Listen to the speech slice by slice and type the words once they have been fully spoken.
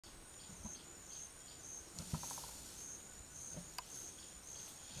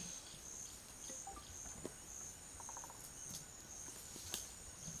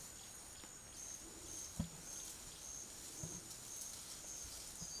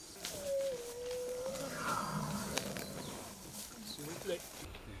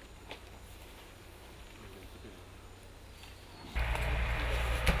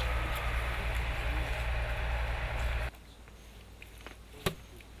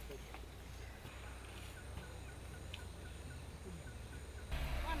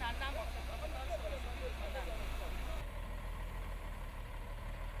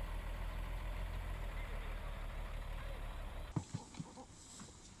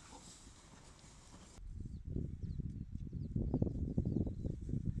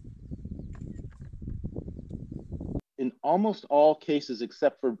almost all cases,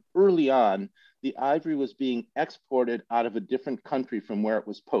 except for early on, the ivory was being exported out of a different country from where it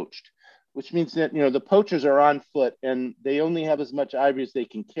was poached, which means that, the poachers are on foot and they only have as much ivory as they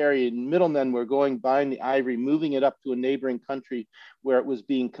can carry. And middlemen were going, buying the ivory, moving it up to a neighboring country where it was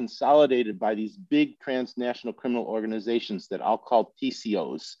being consolidated by these big transnational criminal organizations that I'll call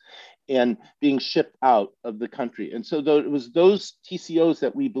TCOs, and being shipped out of the country. And so it was those TCOs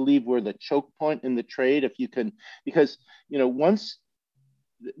that we believe were the choke point in the trade. If you can, because, once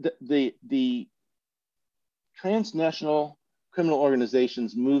the transnational criminal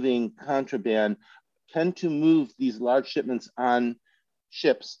organizations moving contraband tend to move these large shipments on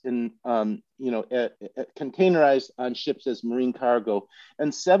ships in, containerized on ships as marine cargo.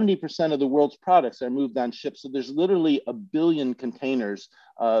 And 70% of the world's products are moved on ships. So there's literally 1 billion containers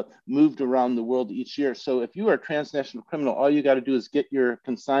moved around the world each year. So if you are a transnational criminal, all you got to do is get your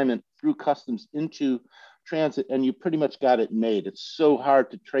consignment through customs into transit, and you pretty much got it made. It's so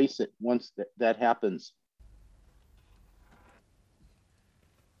hard to trace it once that happens.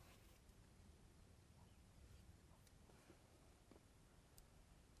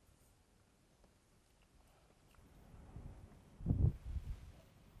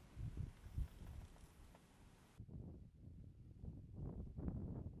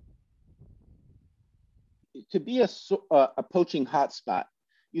 To be a poaching hotspot,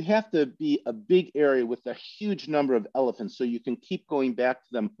 you have to be a big area with a huge number of elephants so you can keep going back to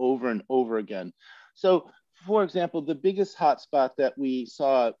them over and over again. So, for example, the biggest hotspot that we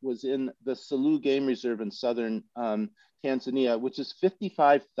saw was in the Selous Game Reserve in southern Tanzania, which is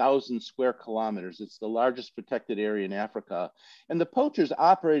 55,000 square kilometers. It's the largest protected area in Africa. And the poachers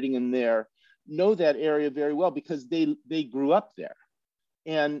operating in there know that area very well because they grew up there.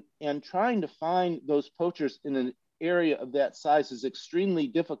 And trying to find those poachers in an area of that size is extremely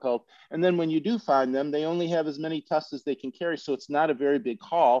difficult. And then when you do find them, they only have as many tusks as they can carry. So it's not a very big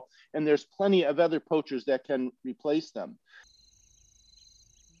haul. And there's plenty of other poachers that can replace them.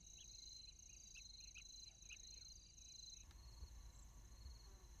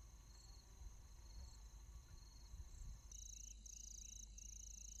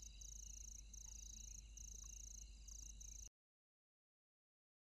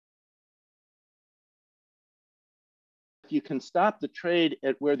 You can stop the trade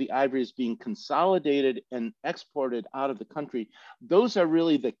at where the ivory is being consolidated and exported out of the country. Those are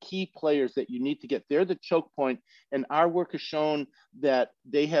really the key players that you need to get. They're the choke point, and our work has shown that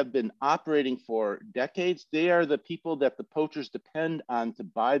they have been operating for decades. They are the people that the poachers depend on to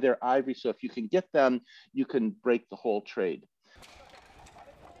buy their ivory. So if you can get them, you can break the whole trade.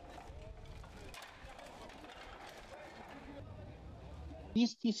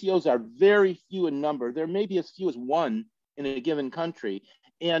 These TCOs are very few in number. There may be as few as one in a given country.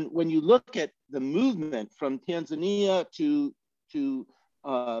 And when you look at the movement from Tanzania to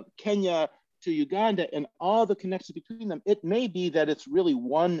Kenya to Uganda and all the connections between them, it may be that it's really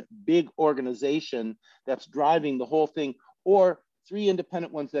one big organization that's driving the whole thing, or 3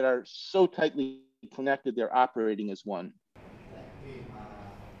 independent ones that are so tightly connected they're operating as one.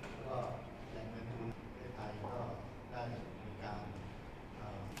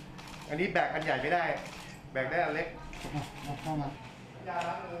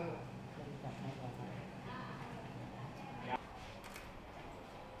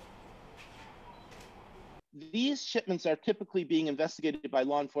 These shipments are typically being investigated by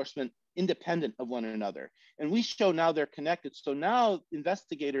law enforcement independent of one another. And we show now they're connected. So now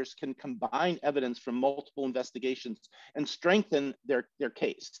investigators can combine evidence from multiple investigations and strengthen their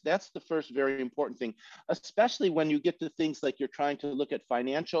case. That's the first very important thing, especially when you get to things like you're trying to look at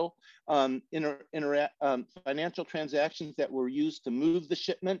financial financial transactions that were used to move the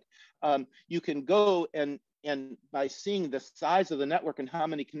shipment. You can go and by seeing the size of the network and how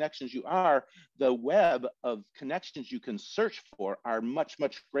many connections you are, the web of connections you can search for are much,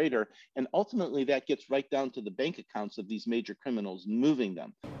 much greater. And ultimately that gets right down to the bank accounts of these major criminals moving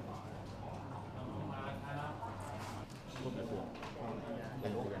them.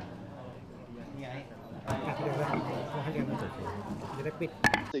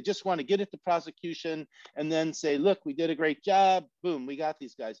 They just want to get it to prosecution and then say, look, we did a great job. Boom, we got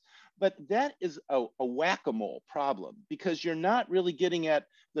these guys. But that is a whack-a-mole problem because you're not really getting at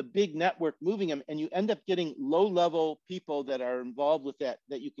the big network moving them, and you end up getting low-level people that are involved with that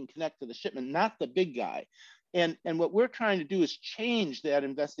you can connect to the shipment, not the big guy. And what we're trying to do is change that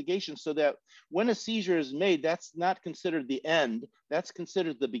investigation so that when a seizure is made, that's not considered the end, that's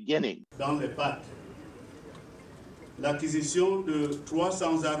considered the beginning. Dans les pattes, l'acquisition de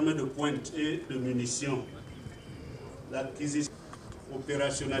 300 armes de pointe et de munitions.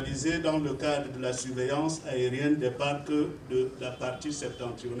 opérationnalisés dans le cadre de la surveillance aérienne des parcs de la partie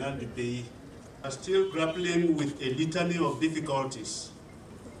septentrionale du pays, are still grappling with a litany of difficulties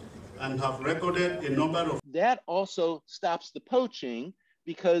and have recorded a number of... That also stops the poaching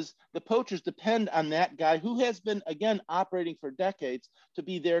because the poachers depend on that guy who has been, again, operating for decades to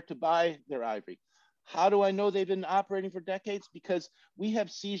be there to buy their ivory. How do I know they've been operating for decades? Because we have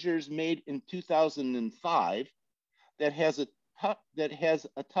seizures made in 2005 that has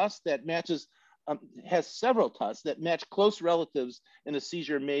a tusk that matches, has several tusks that match close relatives in a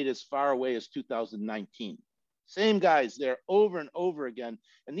seizure made as far away as 2019. Same guys there over and over again.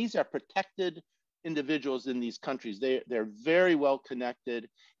 And these are protected individuals in these countries. They're very well connected,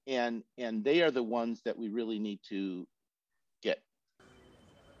 and they are the ones that we really need to get.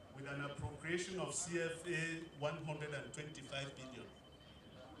 With an appropriation of CFA 125 billion,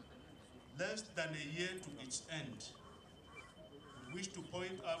 less than a year to its end, we wish to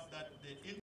point out that the